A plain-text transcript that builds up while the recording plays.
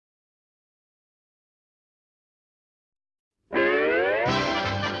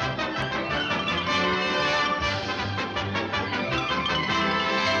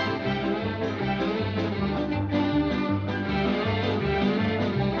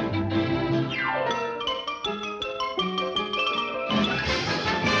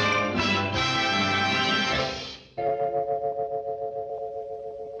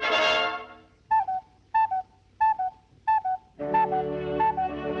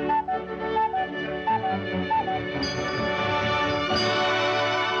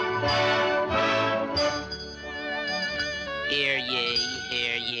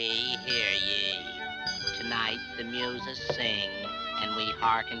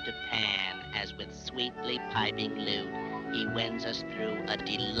time to pan, as with sweetly piping lute, he wends us through a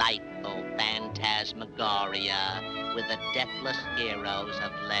delightful phantasmagoria with the deathless heroes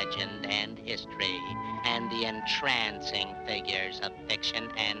of legend and history, and the entrancing figures of fiction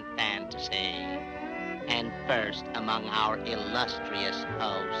and fantasy. And first among our illustrious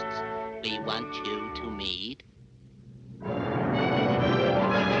hosts, we want you to meet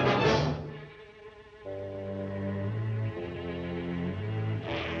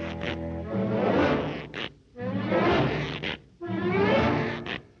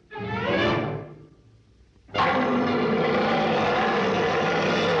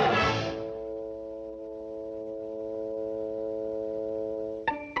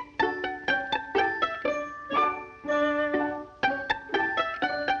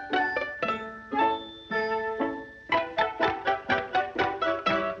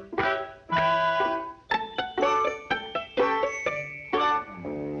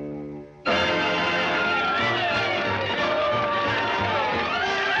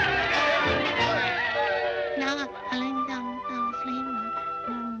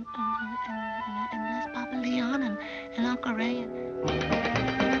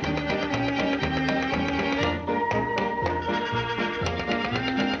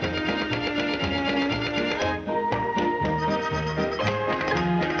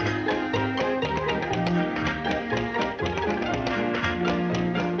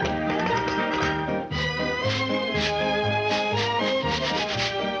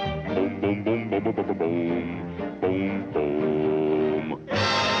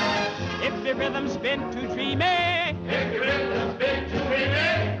If the rhythm's been too dreamy, if your rhythm's been too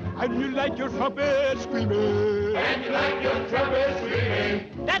dreamy, and you like your trumpet screaming, and you like your trumpet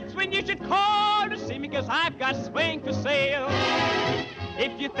screaming, that's when you should call to see me, 'cause I've got swing for sale.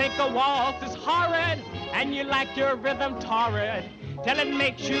 If you think a waltz is horrid, and you like your rhythm torrid, till it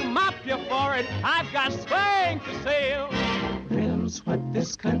makes you mop your forehead, I've got swing for sale. Rhythm's what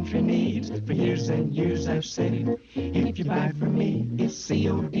this country needs. For years and years I've said, if you buy from me, it's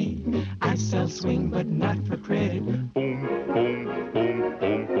COD. I sell swing, but not for credit. Boom, boom, boom, boom,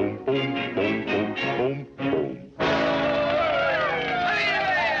 boom, boom, boom, boom, boom, boom.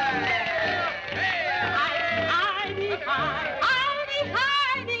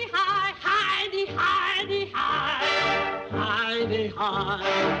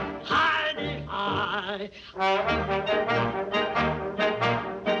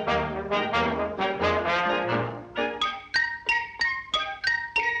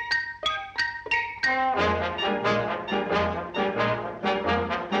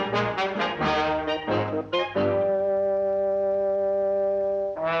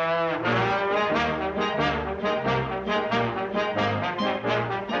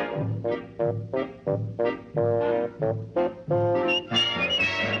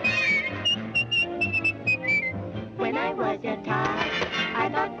 When I was a child, I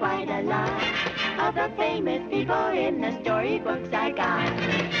thought quite a lot of the famous people in the storybooks I got.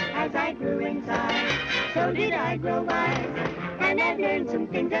 As I grew in size, so did I grow wise, and I've learned some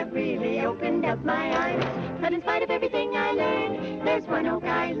things that really opened up my eyes. But in spite of everything I learned, there's one old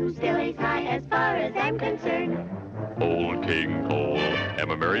guy who still lays high as far as I'm concerned. Old King Cole, am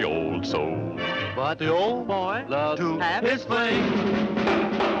a merry old soul. But the old boy loves to have his fling.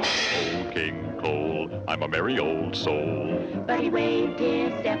 Old King Cole, I'm a merry old soul. But he waved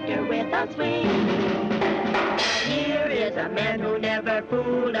his scepter with a swing. Here is a man who never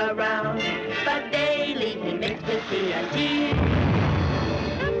fooled around, but daily he mixed his tea and tea.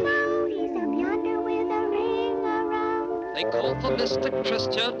 And now he's up yonder with a ring around. They called for Mr.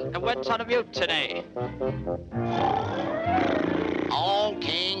 Christian and went on a mutiny. Old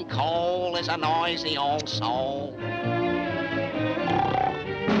King Cole is a noisy old soul.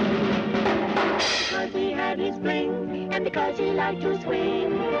 Because he had his fling, and because he liked to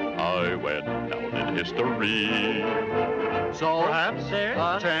swing. I went down in history. So perhaps there's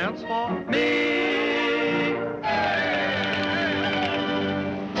a chance for me.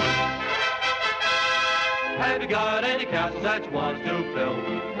 Have you got any castles that you want to build,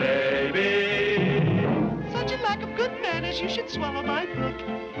 baby? Such a lack of good manners, you should swallow my book,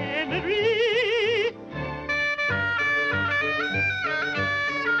 Henry.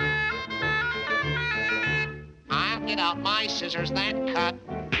 I'll get out my scissors then cut.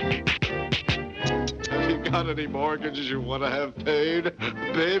 Have you got any mortgages you want to have paid,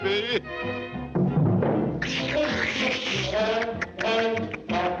 baby?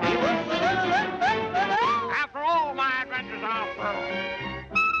 After all my adventures are through.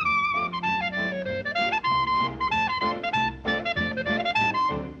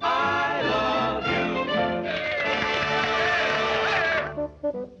 I love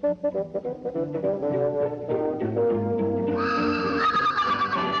you. Help!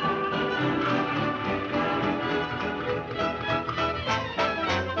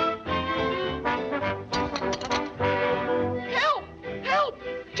 Help!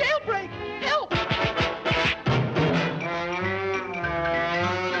 Jailbreak! Help!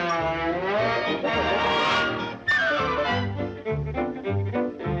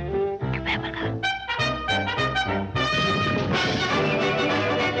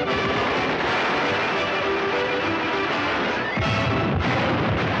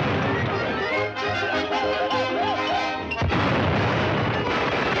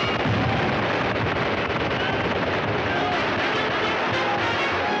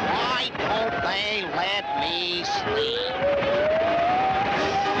 Why don't they let me sleep?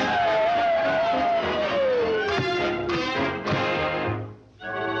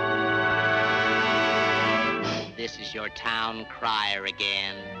 This is your town crier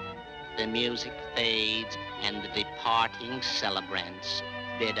again. The music fades and the departing celebrants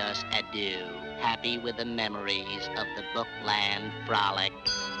bid us adieu, happy with the memories of the Bookland frolic.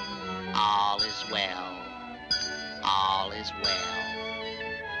 All is well. All is well.